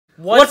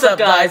What's up,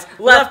 guys?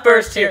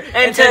 LeftBurst here,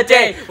 and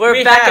today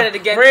we're back at it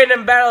again.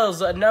 Random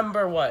battles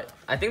number what?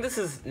 I think this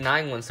is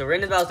 9-1. So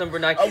random battles number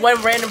 9.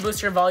 When Random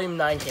Booster Volume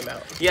 9 came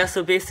out. Yeah.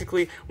 So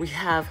basically, we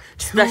have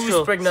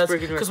two spring nuts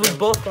because we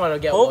both want to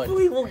get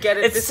hopefully one. We'll get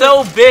it. It's this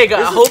so big.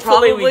 This hopefully is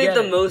probably we get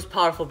the it. most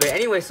powerful bait.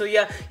 Anyway, so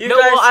yeah, you no,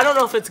 guys. Well, I don't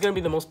know if it's gonna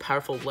be the most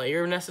powerful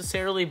layer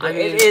necessarily, but I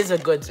mean, it is a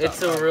good stuff.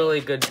 It's a really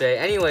good bait.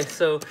 Anyway,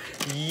 so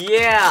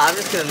yeah, I'm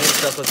just gonna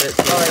mix it up a bit.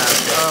 So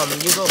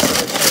Alright, you go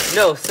first.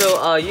 No,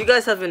 so you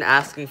guys have been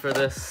asking for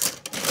this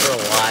for a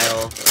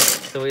while,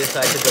 so we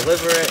decided to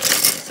deliver it.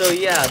 So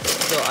yeah,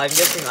 so I'm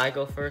guessing I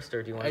go first,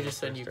 or do you want? I just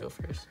said you go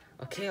first.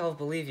 Okay, I'll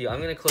believe you.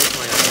 I'm gonna close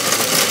my eyes.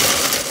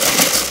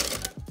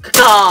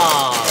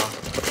 Ah!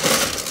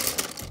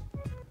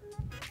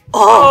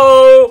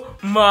 Oh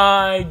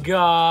my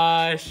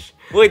gosh!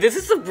 Wait, this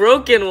is a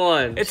broken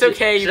one. It's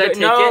okay. Should I take it?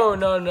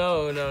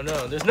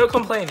 No. There's no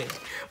complaining.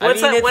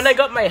 When I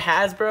got my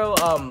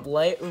Hasbro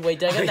wait,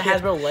 did I get the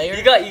Hasbro layer?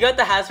 You got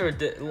the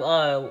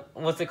Hasbro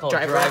what's it called?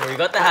 Driver. You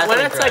got the Hasbro When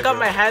driver. I got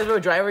my Hasbro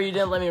driver, you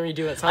didn't let me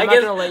redo it, so I'm not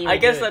gonna let you. I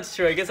guess that's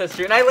true.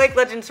 And I like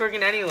Legends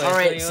working anyway. All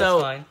right,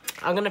 so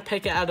I'm gonna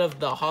pick it out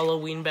of the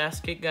Halloween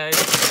basket, guys.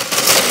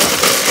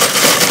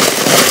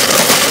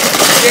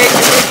 Jake,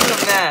 you're making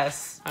a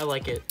mess. I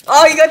like it.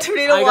 Oh, you got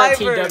Tornado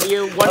Wyvern. I got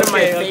TW, one of my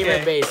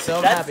favorite baits, so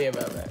I'm happy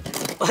about that.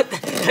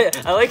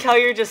 I like how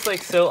you're just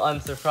like so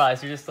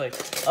unsurprised. You're just like,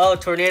 oh,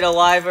 Tornado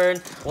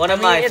Wyvern, one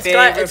of my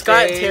favorite. It's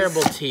got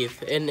terrible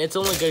teeth, and it's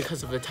only good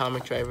because of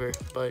Atomic Driver.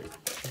 But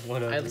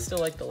I still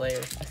like the layer.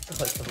 I still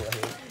like the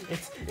layer.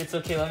 It's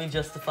okay. Let me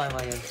justify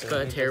my answer. It's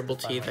got terrible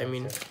teeth. I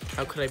mean,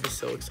 how could I be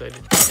so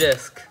excited?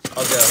 Disc.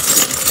 I'll go.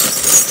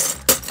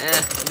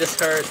 This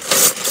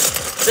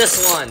hurts.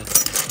 This one.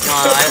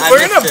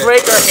 We're gonna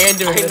break our hand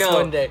doing this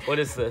one day. What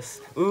is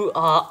this? Ooh,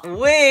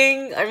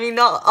 wing. I mean,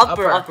 not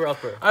upper.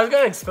 I was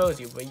gonna expose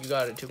you, but you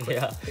got it too quick.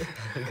 Yeah.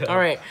 All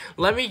right,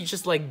 let me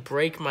just like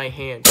break my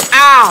hand. Ow!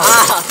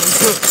 Ah.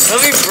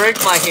 Let me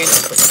break my hand.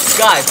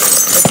 Guys,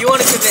 if you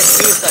want to commit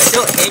suicide,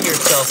 don't hang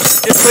yourself.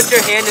 Just put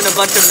your hand in a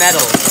bunch of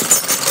metal.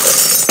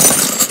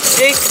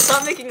 Jake,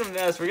 stop making a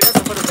mess. We're gonna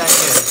have to put it back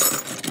in.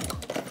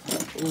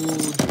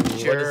 Ooh,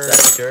 jerk. What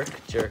is that?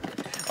 Jerk.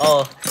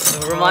 Oh,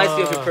 it reminds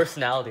me of your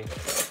personality.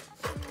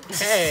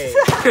 Hey.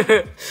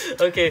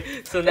 Okay,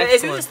 so next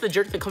Isn't this the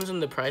jerk that comes in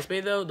the prize bay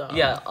though?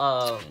 Yeah.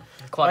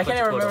 Why can't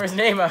I remember his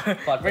name?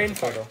 Brain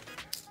fart.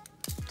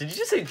 Did you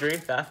just say drain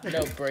fast?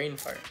 No, brain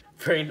fart.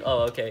 Brain.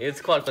 Oh, okay. It's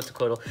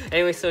Quetzalcoatl.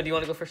 Anyway, so do you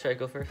want to go first? Should I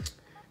go first?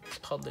 It's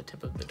called the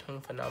tip of the tongue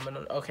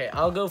phenomenon. Okay,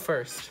 I'll go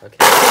first. Okay.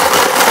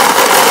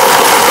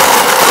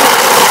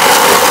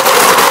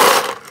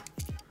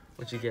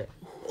 What'd you get?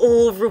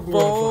 Oh,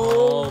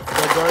 Revolve.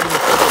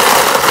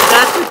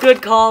 That's a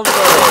good combo.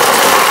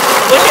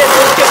 Look at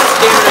the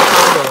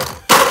combo.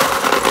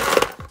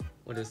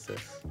 What is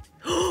this?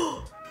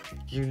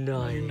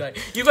 Unite.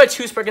 You got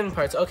 2 sprinkling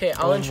parts. Okay,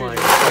 I'll introduce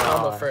the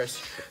combo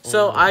first.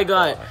 So I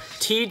got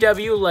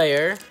TW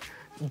layer,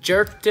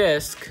 jerk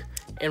disc,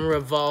 and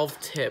revolve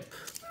tip.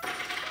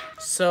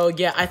 So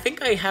yeah, I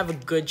think I have a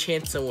good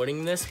chance of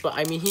winning this, but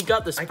I mean he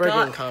got the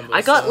Spriggan combo.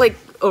 I got like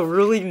a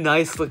really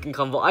nice looking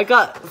combo. I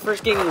got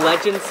first game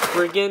Legend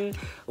Spriggan,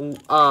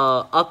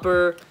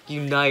 upper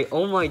Unite.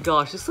 Oh my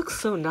gosh, this looks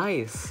so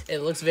nice. It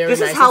looks very nice.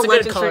 This is how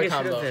Legend Spriggan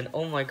should have been.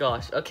 Oh my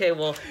gosh. Okay,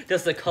 well,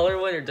 does the color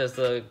win or does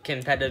the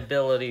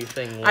compatibility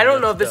thing win? I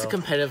don't know if this is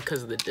competitive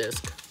because of the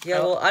disc. Yeah,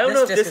 well, I don't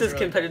know if this is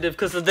competitive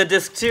because of the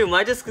disc too.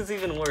 My disc is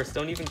even worse.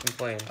 Don't even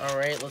complain. All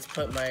right, let's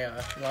put my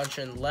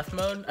launcher in left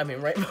mode. I mean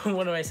right mode.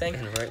 What am I saying?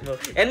 In right mode.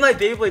 And my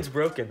Beyblade's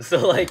broken.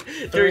 So like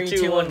 3,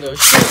 2, 1, go.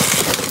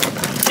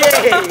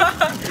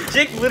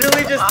 Jake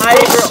literally just threw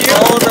over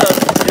all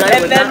the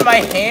and then my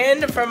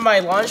hand from my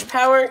launch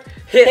power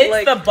hits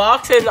like, the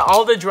box and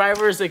all the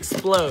drivers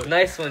explode.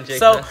 Nice one, Jake.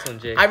 So, nice one,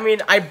 Jake. I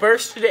mean, I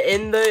bursted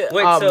in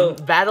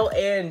the battle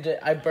and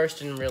I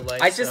bursted in real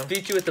life. I just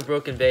beat you with the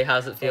broken bay.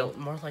 How's it feel? Well,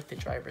 more like the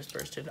drivers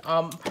bursted.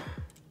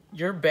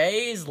 Your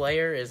bay's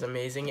layer is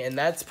amazing, and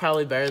that's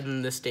probably better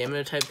than the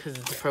stamina type because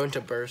it's prone to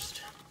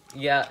burst.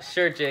 Yeah,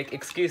 sure, Jake.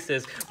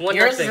 Excuses. One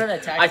Yours thing. is an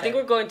attack I think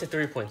we're going to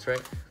 3 points,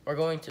 right? We're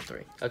going to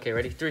 3. Okay,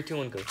 ready? 3, 2,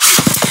 1, go.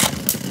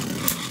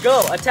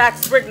 Go! Attack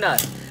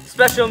Sprignut!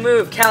 Special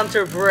move,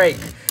 counter break.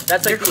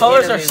 That's like your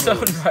colors are so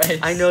nice.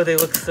 I know, they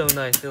look so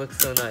nice. They look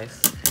so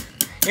nice.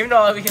 Even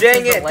though we can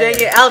dang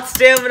it, out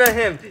stamina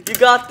him. You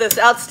got this,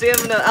 out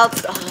stamina,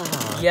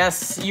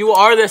 Yes, you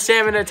are the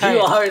stamina type.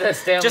 You are the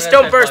stamina Just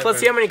don't type burst. Let's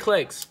see how many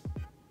clicks.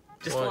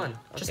 Just one.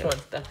 Just one.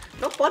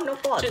 No fun, no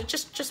fun.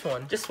 Just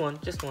one. Just one.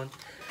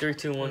 3,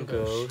 2, 1,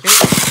 go.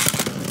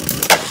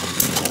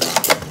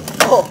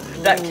 Oh,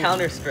 that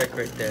counter strike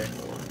right there.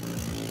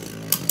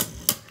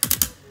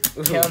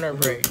 Counter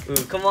break.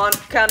 Come on,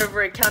 counter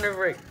break.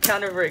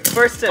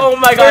 Burst him. Oh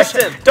my gosh.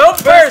 Burst him.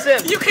 Don't burst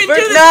him. You can do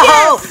this. No.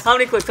 Yes. How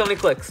many clicks?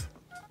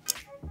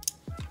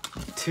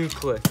 2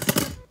 clicks.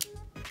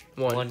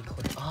 1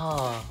 click.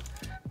 Ah.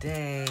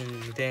 Dang.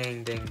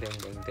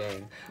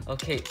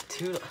 Okay,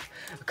 2.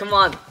 Come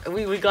on.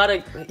 We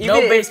gotta.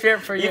 No base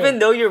spirit for you. Even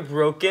though you're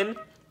broken,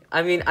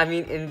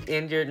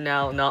 and you're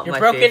now not You're my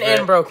broken favorite.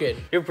 and broken.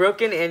 You're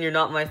broken and you're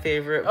not my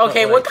favorite.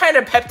 Okay, but, what kind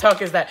of pep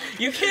talk is that?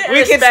 You can't.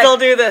 We can still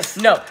do this.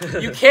 No,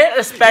 you can't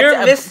expect.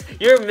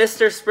 You're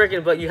Mr.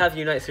 Spriggan, but you have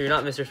Unite, so you're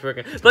not Mr.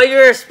 Spriggan. But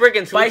you're a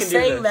Spriggan, so by we can do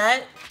this. saying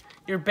that,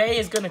 your Bay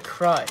is gonna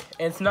cry,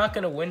 and it's not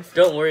gonna win.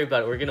 Don't worry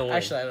about it. We're gonna win.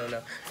 Actually, I don't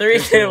know. 3,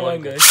 2,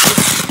 1, go.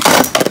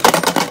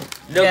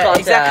 No contact.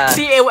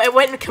 Exactly. See, it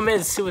went and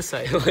committed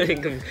suicide.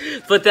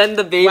 But then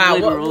the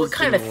Beyblade wow, rules. what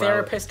kind of didn't allow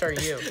it. therapist are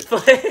you?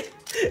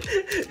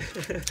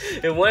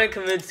 It wanted to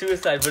commit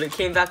suicide, but it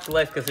came back to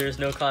life because there was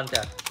no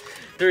contact.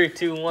 3,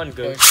 2, 1,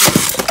 go.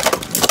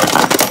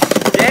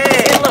 Dang!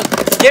 Hey, look,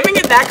 giving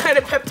it that kind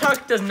of pep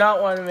talk does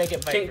not want to make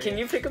it bite. Can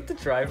you pick up the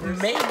drivers?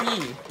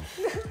 Maybe.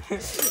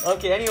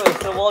 Okay, anyway,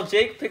 so while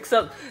Jake picks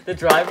up the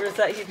drivers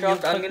that he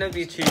dropped, I'm gonna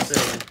be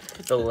choosing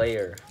the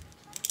layer.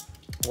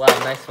 Wow,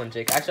 nice one,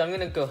 Jake. Actually, I'm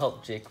gonna go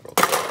help Jake real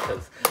quick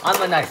because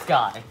I'm a nice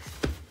guy.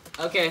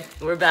 Okay,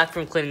 we're back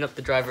from cleaning up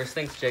the drivers.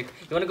 Thanks, Jake.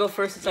 You wanna go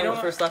first since I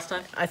went first last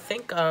time? I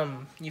think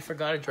you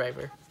forgot a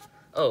driver.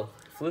 Oh,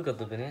 Flugo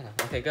the banana.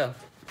 Okay, go.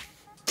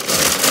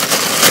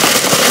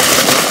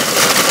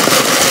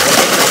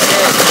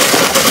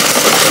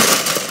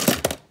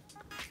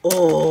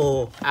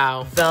 Oh,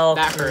 ow,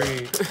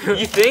 Valkyrie. That hurt.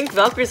 You think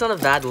Valkyrie's not a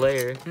bad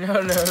layer?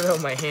 No,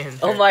 my hand.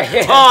 Oh, my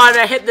hand. Oh, and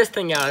I hit this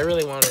thing out. I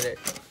really wanted it.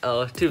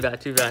 Oh, too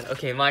bad.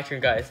 Okay, my turn,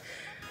 guys.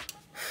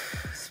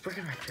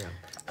 Spriggan Requiem.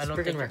 I don't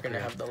think we're gonna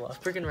have the luck.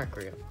 Spriggan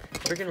Requiem.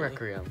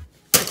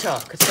 Ka-cha.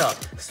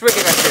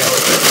 Spriggan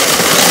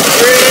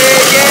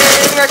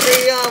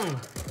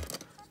Requiem.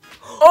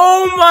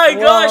 Oh my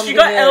gosh, you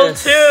got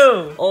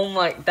L2. Oh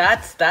my,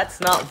 that's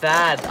not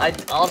bad.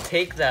 I'll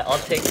take that.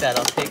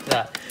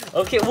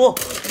 Okay, well,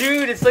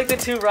 dude, it's like the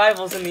two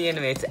rivals in the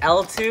anime. It's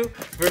L2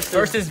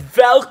 versus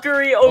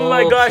Valkyrie. Oh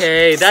my gosh.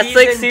 Okay, that's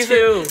like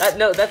season 2.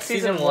 No, that's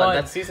season 1.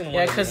 That's season 1.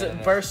 Yeah, because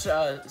Burst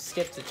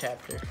skipped a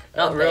chapter.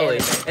 Not really.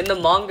 In the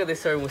manga, they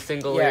started with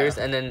single layers,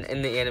 and then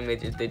in the anime,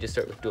 they just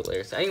start with dual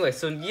layers. So anyway,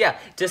 so yeah,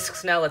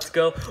 discs now. Let's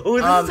go. Oh,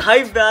 this is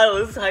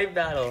hype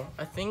battle.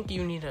 I think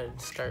you need to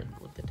start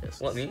with the discs.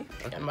 What, me?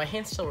 Okay. Yeah, my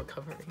hand's still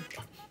recovering.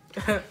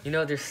 You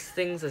know, there's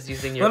things as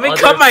using your. Let me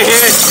cut my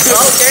hand.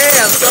 Okay,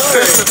 I'm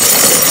sorry.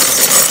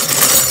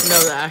 No,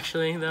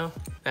 actually, though.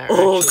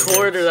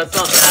 Quarter. That's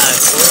not bad.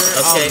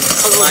 Okay,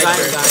 my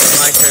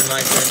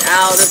turn.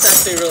 Ow, this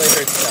actually really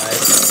hurts,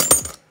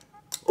 guys.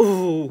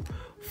 Ooh,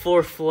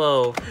 for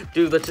flow,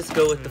 dude. Let's just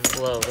go with the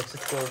flow.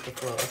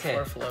 Okay.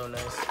 For flow,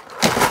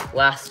 nice.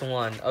 Last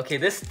one. Okay,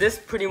 this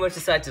pretty much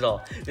decides it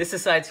all. This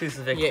decides who's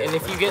the victor. Yeah, and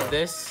if you get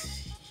this.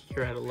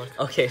 You're out of luck.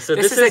 Okay, so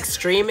this is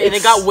extreme, and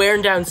it got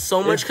worn down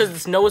so much because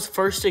it's Noah's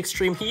first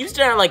extreme. He used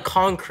it on like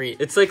concrete.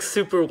 It's like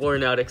super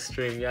worn out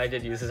extreme. Yeah, I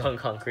did use it on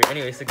concrete.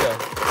 Anyway, so go.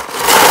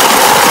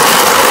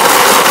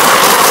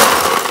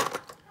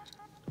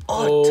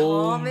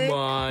 Oh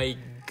my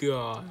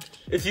god!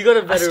 If you got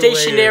a better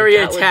stationary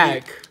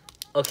attack.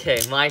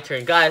 Okay, my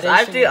turn, guys.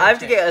 I have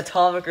to get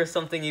atomic or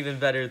something even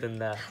better than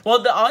that.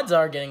 Well, the odds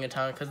are getting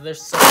atomic because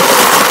there's so.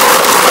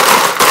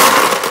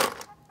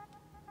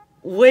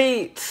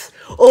 Wait!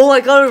 Oh,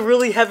 I got a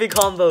really heavy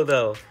combo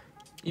though.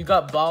 You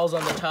got balls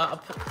on the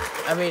top.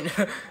 I mean,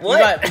 what?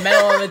 You got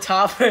metal on the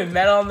top and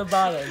metal on the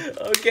bottom.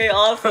 Okay,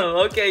 awesome.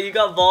 Okay, you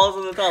got balls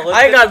on the top.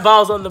 I got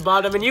balls on the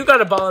bottom, and you got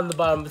a ball on the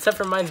bottom, except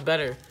for mine's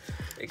better.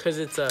 Because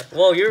it's a...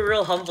 Whoa, you're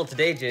real humble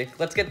today, Jake.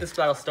 Let's get this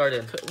battle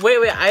started.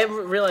 Wait, I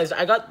realized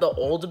I got the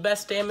old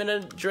best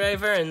stamina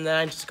driver, and then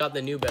I just got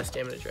the new best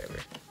stamina driver.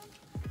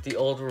 The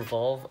old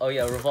Revolve? Oh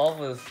yeah, Revolve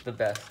was the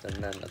best, and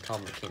then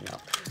Atomic came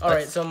out.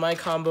 Alright, so my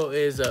combo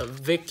is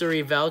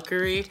Victory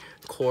Valkyrie,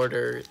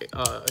 quarter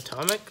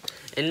Atomic.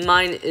 And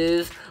mine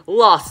is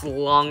Lost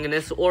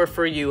Longinus, or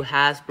for you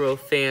Hasbro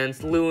fans,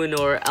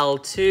 Luinor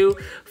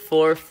L2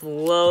 for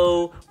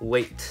flow.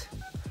 Wait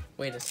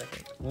a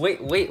second.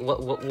 Wait,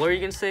 what are you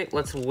gonna say?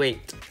 Let's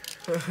wait.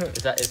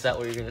 Is that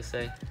what you're gonna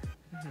say?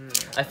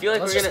 I feel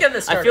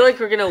like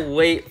we're gonna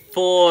wait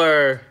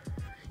for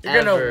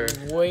You're gonna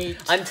wait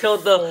until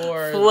the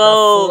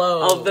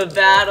flow of the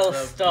battle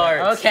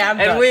starts. Okay, I'm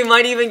done. And we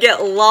might even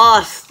get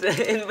lost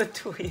in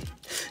between.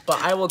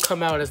 But I will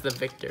come out as the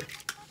victor.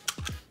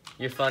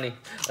 You're funny.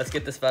 Let's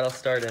get this battle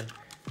started.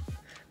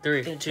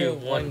 3, 2,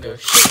 1, go.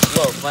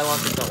 Whoa, my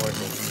launcher's not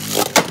working.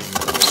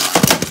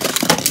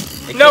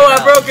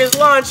 Noah broke his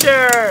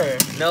launcher!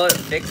 No, it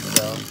fixed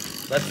though.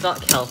 Let's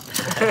not count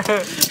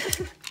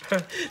that.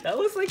 That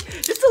was like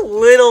just a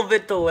little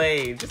bit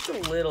delayed. Just a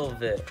little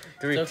bit.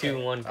 3, 2,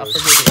 1, go. I'll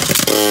forgive you.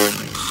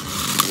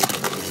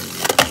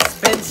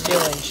 Spin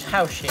stealing.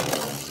 How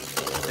shameful.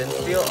 Spin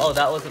steal? Oh,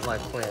 that wasn't my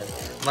plan.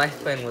 My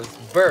plan was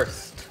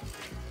burst.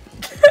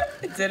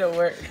 It didn't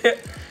work.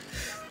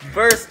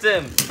 Burst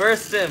him!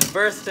 Burst him!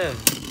 Burst him!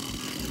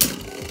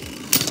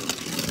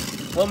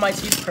 Will my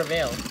teeth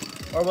prevail?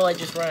 Or will I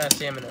just run out of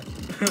stamina?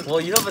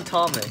 Well, you have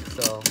atomic,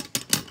 so...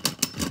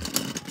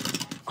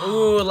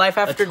 Ooh, life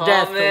after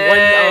death.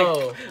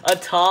 1-0.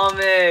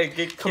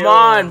 Atomic! Come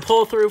on,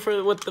 pull through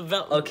with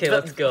the Okay,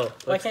 let's go.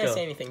 I can't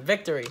say anything.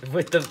 Victory.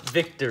 With the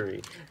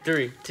victory.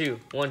 3, 2,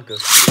 1, go.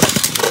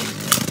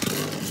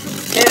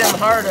 Hit Hit him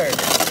harder.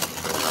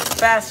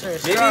 Faster,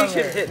 stronger. Maybe you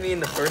should hit me in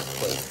the first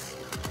place.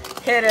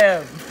 Hit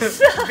him.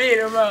 Beat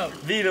him up.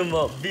 Beat him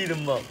up, beat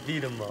him up,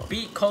 beat him up.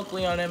 Beat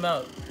Coakley on him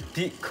up.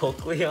 Beat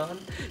Coakley?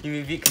 You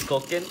mean beat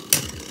Kokin?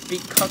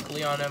 Beat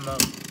Coakley on him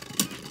up.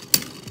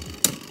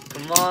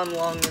 Come on,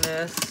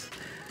 Longinus.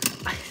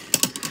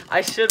 I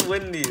should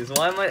win these.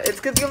 Why am I? It's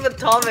because you have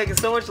Atomic. It's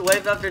so much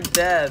life after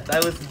death. I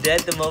was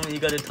dead the moment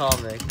you got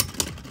Atomic.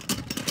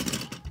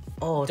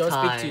 Oh, don't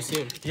tie. speak too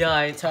soon.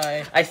 Yeah,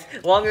 tie.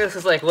 Longinus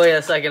was like, wait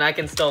a second, I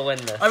can still win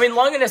this. I mean,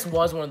 Longinus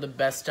was one of the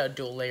best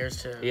dual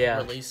layers to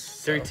release.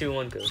 So. 3, 2,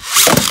 1, go.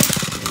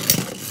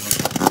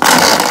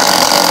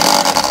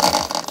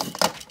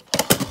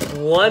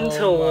 1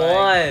 to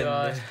 1.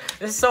 Gosh.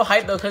 This is so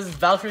hype though, because it's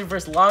Valkyrie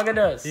versus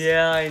Longinus.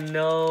 Yeah, I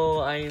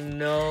know.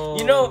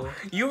 You know,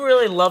 you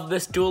really love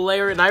this dual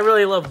layer, and I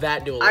really love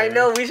that dual layer. I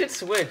know. We should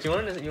switch. You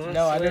want to?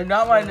 No, I do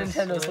not want a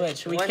Nintendo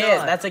Switch. We can't.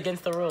 Not? That's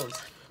against the rules.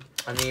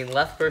 I mean,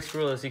 LeftBurst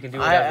rules. You can do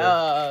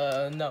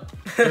whatever. No.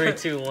 3,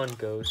 2, 1,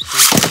 go.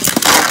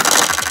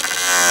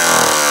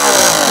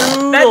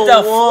 That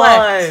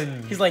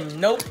deflect. He's like,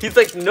 nope. He's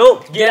like,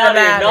 nope. Get out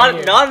of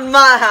here. Not in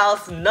my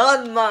house.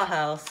 Not in my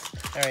house.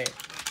 All right.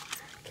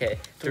 Okay.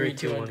 3,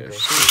 2, 1, go.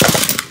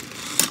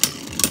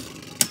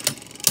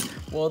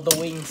 Well, the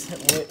wings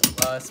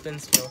spin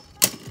still.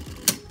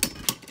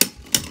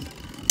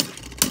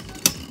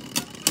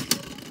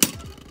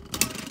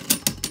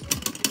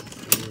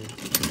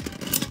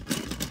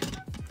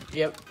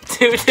 Yep.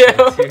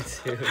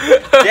 2-2.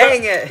 2-2.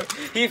 Dang it!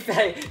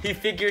 He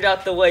figured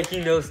out the way.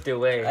 He knows the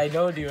way. I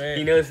know the way.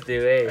 He knows the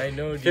way. I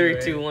know the 3, way.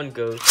 2, 1,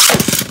 go.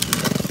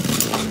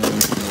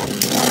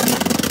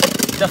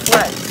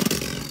 Deflect.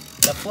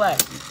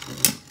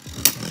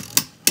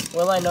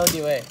 Well, I know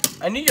the way.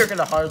 I knew you were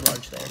gonna hard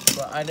launch there,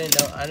 but I didn't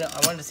know. I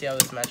wanted to see how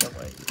this matchup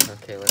went.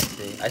 Okay, let's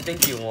see. I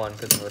think you won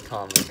because of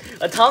Atomic.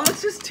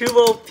 Atomic's just too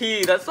OP.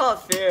 That's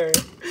not fair.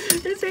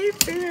 This ain't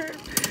fair.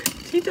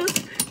 He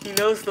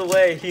knows the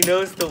way. He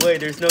knows the way.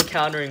 There's no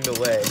countering the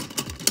way.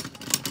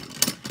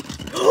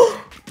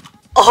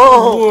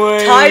 Oh!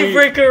 Wait.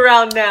 Tiebreaker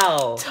round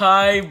now.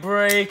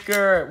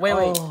 Tiebreaker.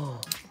 Wait.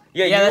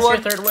 Yeah, that's your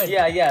third win.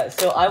 Yeah.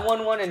 So I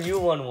won 1 and you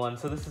won 1.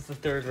 So this is the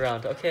third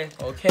round. Okay.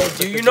 Okay.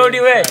 Do you know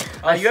Dewey?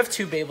 You have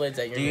 2 Beyblades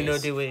at your Do you know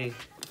Dewey?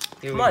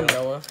 Come on,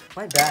 Noah.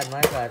 My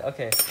bad.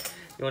 Okay.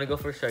 You want to go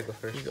first or I go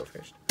first? You go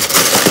first.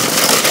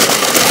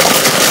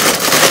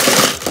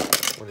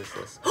 What is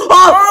this?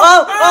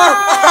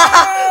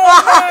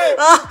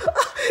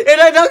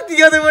 And I knocked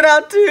the other one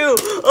out too.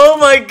 Oh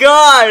my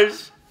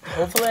gosh.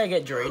 Hopefully I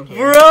get drained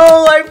here. Bro,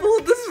 I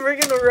pulled this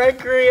freaking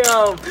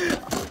Requiem.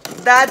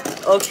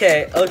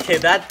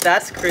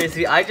 That's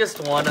crazy. I just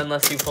won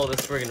unless you pull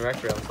this friggin'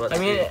 Requiem. I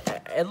mean,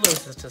 it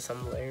loses to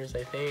some layers,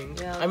 I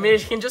think. Yeah. I mean,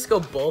 it can just go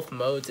both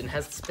modes and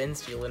has spin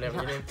steal and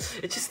everything.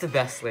 It's just the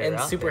best layer.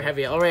 And super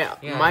heavy. All right,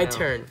 yeah, my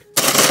turn.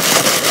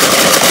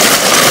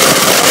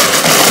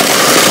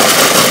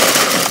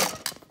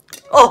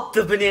 Oh,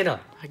 the banana.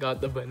 I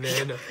got the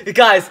banana.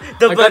 Guys,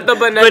 the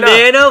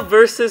banana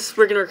versus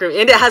friggin' Requiem.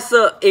 And it has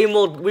the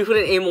A-mold. We put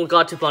an A-mold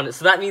gotcha on it.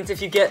 So that means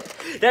if you get...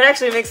 That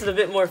actually makes it a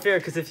bit more fair.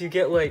 Because if you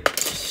get like...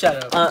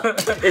 Shut up.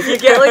 If you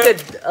get like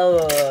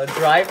a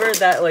driver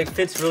that like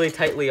fits really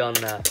tightly on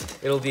that,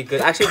 it'll be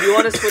good. Actually, do you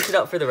want to switch it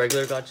out for the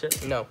regular gotcha?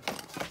 No.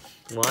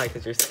 Why?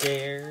 Because you're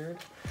scared?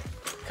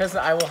 Because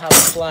I will have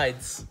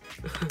slides.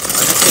 I'm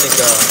just gonna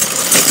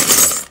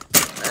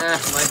go.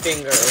 My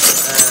fingers.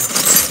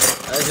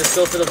 Just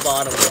go for the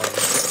bottom one.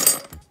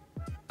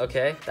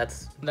 Okay,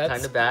 that's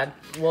kind of bad.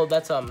 Well,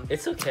 that's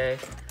It's okay.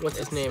 What's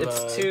his name?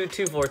 It's two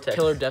vortex.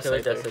 Killer Death There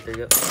you go.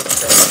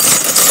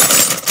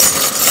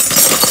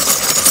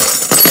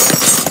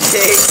 Okay.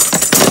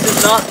 This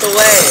is not the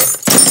way.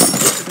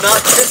 This is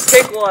not. Just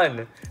pick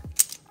one.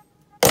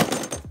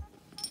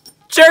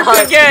 Jerk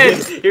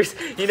again.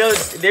 You know,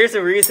 there's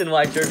a reason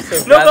why Jerk's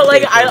so. No, but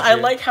like I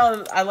like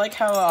how my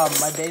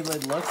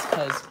Beyblade looks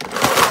because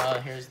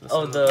here's the.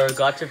 Oh, the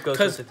God chip goes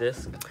with the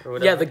disc or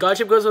whatever. Yeah, the God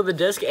chip goes with the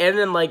disc, and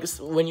then like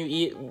when you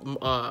eat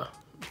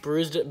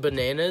bruised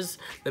bananas,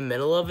 the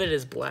middle of it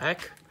is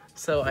black.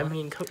 So I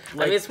mean,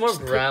 it's more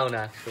brown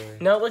actually.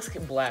 No, it looks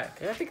black.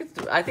 Yeah,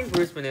 I think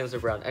bruised bananas are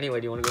brown. Anyway,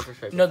 do you want to go for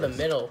straight? No, the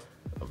middle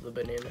of the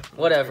banana.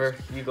 Whatever,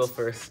 you go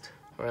first.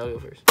 Alright, I'll go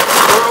first.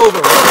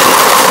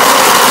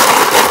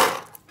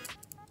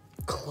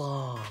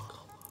 Claw.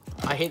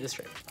 I hate this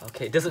trick.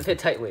 Okay, does it fit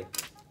tightly?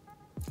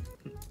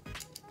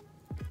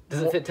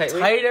 Does it fit tightly?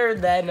 Tighter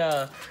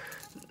than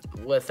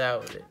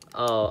without it.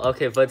 Oh,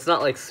 okay, but it's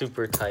not like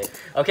super tight.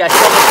 Okay, I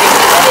still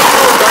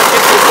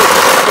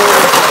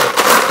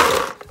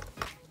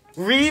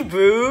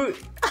Reboot.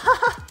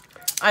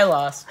 I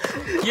lost.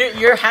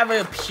 You're having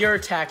a pure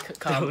attack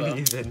combo.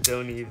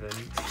 Don't even.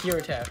 Pure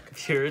attack.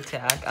 Pure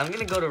attack. I'm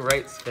gonna go to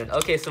right spin.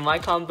 Okay, so my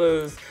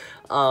combo's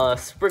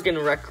Spriggan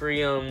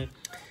Requiem,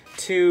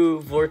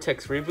 2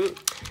 Vortex Reboot.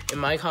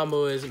 And my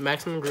combo is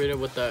Maximum Grid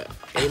with the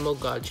Amel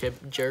God Chip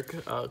Jerk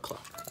Claw.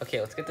 Okay,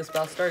 let's get this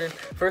battle started.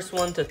 First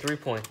one to 3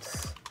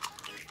 points.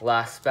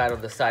 Last battle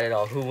decided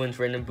all. Who wins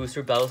random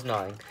booster battles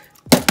 9.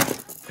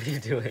 What are you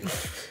doing?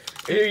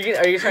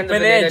 Are you trying to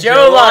Banana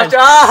Joe launch?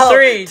 Oh,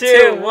 3,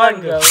 2,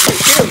 1, go.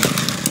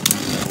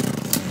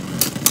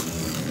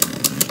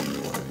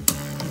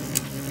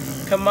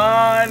 Come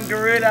on,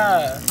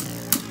 Garuda.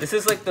 This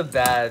is like the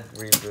bad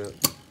reboot.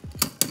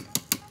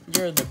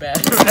 You're the bad.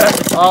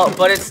 Oh,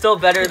 but it's still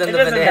better than the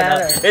banana.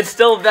 Matter. It's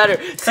still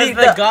better. See,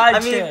 the God I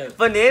mean, chip.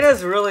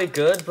 banana's really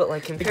good, but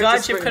like The God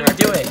chip couldn't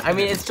do it. I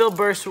mean, it still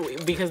bursts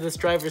because this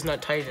driver's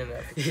not tight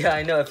enough. Yeah,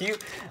 I know. If you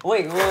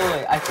wait.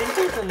 I think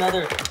there's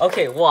another.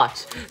 Okay,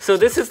 watch. So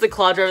this is the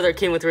claw driver that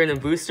came with random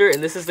booster,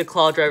 and this is the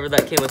claw driver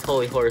that came with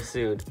Holy Horse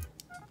Suit.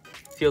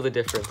 Feel the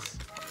difference.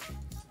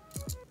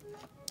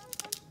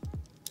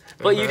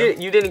 But you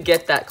didn't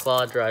get that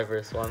claw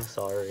driver, so I'm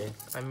sorry.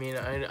 I mean,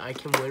 I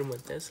can win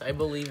with this. I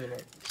believe in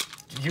it.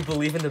 You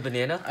believe in the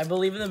banana? I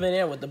believe in the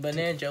banana with the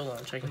Banana Joe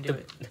launch. I can do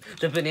it.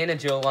 The Banana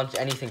Joe launch,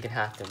 anything can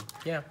happen.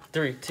 Yeah.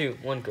 3, 2,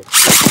 1, go.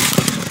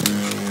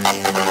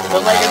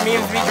 Don't let your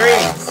memes be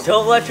dreams.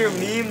 Don't let your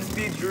memes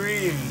be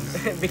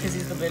dreams. Because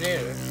he's the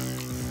banana.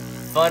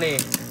 Funny.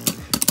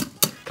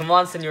 Come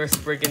on, Senor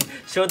Spriggan.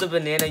 Show the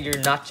banana your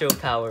nacho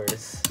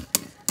powers.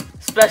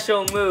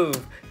 Special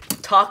move.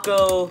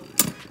 Taco...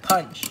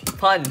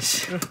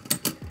 Punch.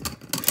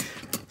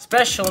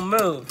 Special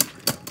move.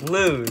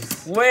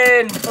 Lose.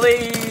 Win,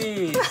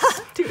 please.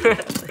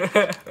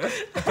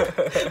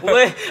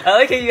 Win. I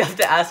like how you have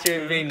to ask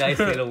her being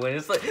nicely to win.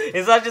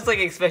 It's not just like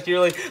expect. You're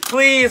like,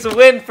 please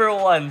win for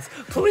once.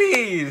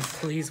 Please.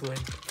 Please win.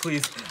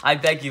 Please. I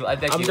beg you. I'm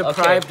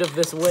deprived of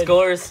this win.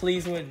 Scores.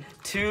 Please win.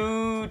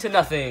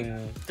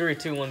 2-0. 3,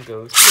 2, 1,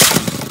 go.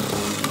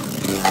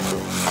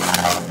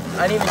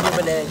 I didn't even do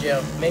Banana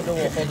Joe. Maybe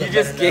we'll hold it. You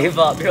just gave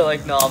up. You're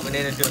like, no,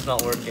 Banana Joe's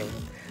not working.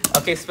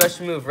 Okay,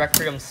 special move,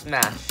 Requiem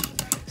Smash.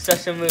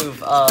 Special move,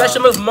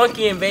 Special move,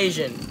 Monkey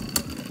Invasion.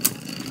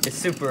 It's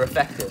super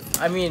effective.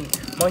 I mean,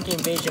 Monkey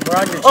Invasion. We're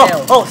on your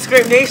tail. Oh,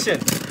 Scrape Nation.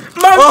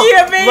 Monkey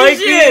Invasion!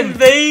 Monkey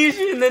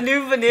Invasion, the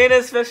new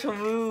banana special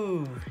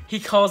move. He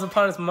calls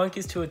upon his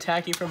monkeys to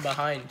attack you from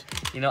behind.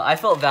 You know, I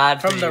felt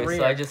bad from for the you, rear.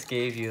 so I just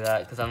gave you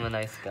that because I'm a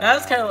nice guy. That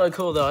was kind of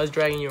cool, though. I was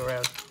dragging you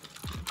around.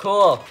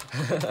 Cool.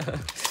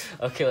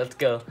 Okay, let's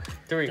go.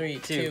 3,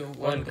 2,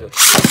 1, go.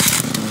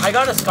 I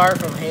got a scar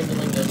from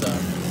handling this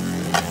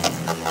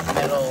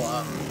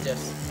metal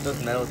discs.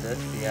 Those metal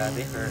discs, yeah,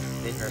 they hurt.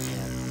 They hurt,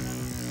 man.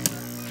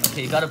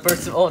 Okay, you gotta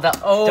burst some. Oh,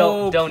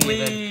 don't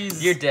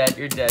please. Even.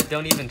 You're dead.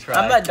 Don't even try.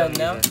 I'm not done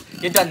now.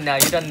 You're done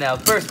now.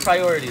 Burst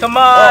priority. Come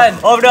on.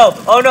 Oh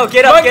no.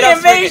 Get up. Monkey get up,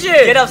 Invasion.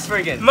 Spriggan. Get up,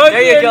 Spriggan. Monkey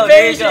there you go.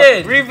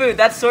 Invasion. Reboot.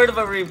 That's sort of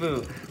a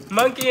reboot.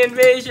 Monkey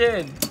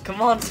Invasion.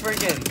 Come on,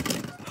 Spriggan.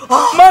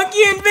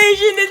 Monkey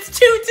Invasion. It's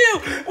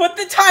 2-2 with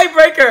the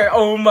tiebreaker.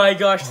 Oh my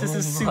gosh, this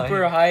is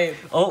super hype.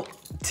 Oh,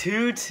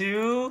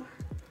 2-2.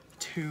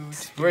 2-2.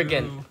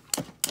 Spriggan.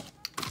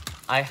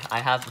 I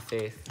have the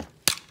faith.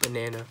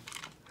 Banana.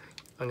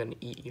 I'm gonna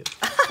eat you.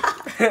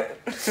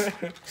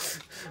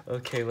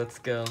 Okay, let's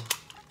go.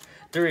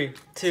 3,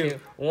 2,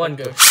 1,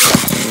 go.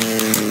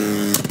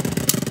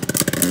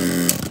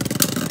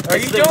 Are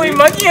you doing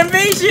Monkey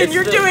Invasion?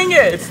 You're doing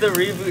it! It's the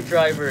reboot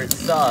driver. It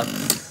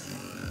sucks.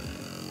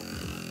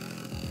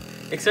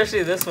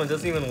 Especially this one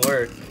doesn't even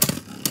work.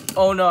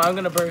 Oh no, I'm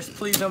gonna burst.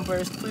 Please don't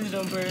burst. Please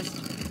don't burst.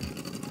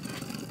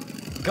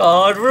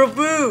 God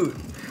reboot!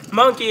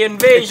 Monkey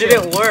Invasion! It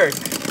didn't work.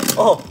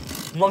 Oh,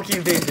 Monkey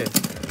Invasion.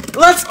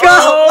 Let's go!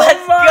 Oh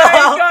Let's my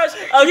go! gosh!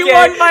 Okay, You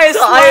won by a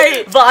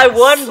slight! But I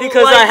won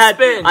because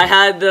spin. I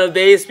had the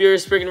base Spear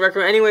Spriggan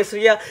record. Anyway, so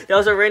yeah, that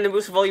was a random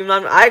boost of volume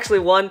 9. I actually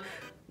won.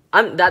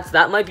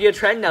 That might be a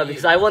trend now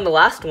because I won the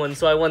last one,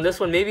 so I won this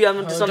one. Maybe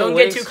I'm just on a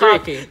winning streak.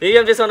 Cocky. Maybe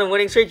I'm just on a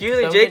winning streak.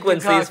 Usually Don't Jake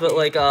wins these, but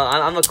like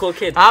I'm a cool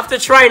kid. I'll have to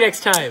try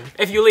next time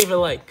if you leave a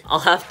like. I'll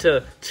have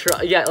to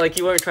try. Yeah, like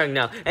you weren't trying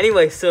now.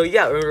 Anyway, so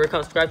yeah, remember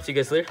to subscribe. See you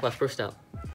guys later. LeftBurst out.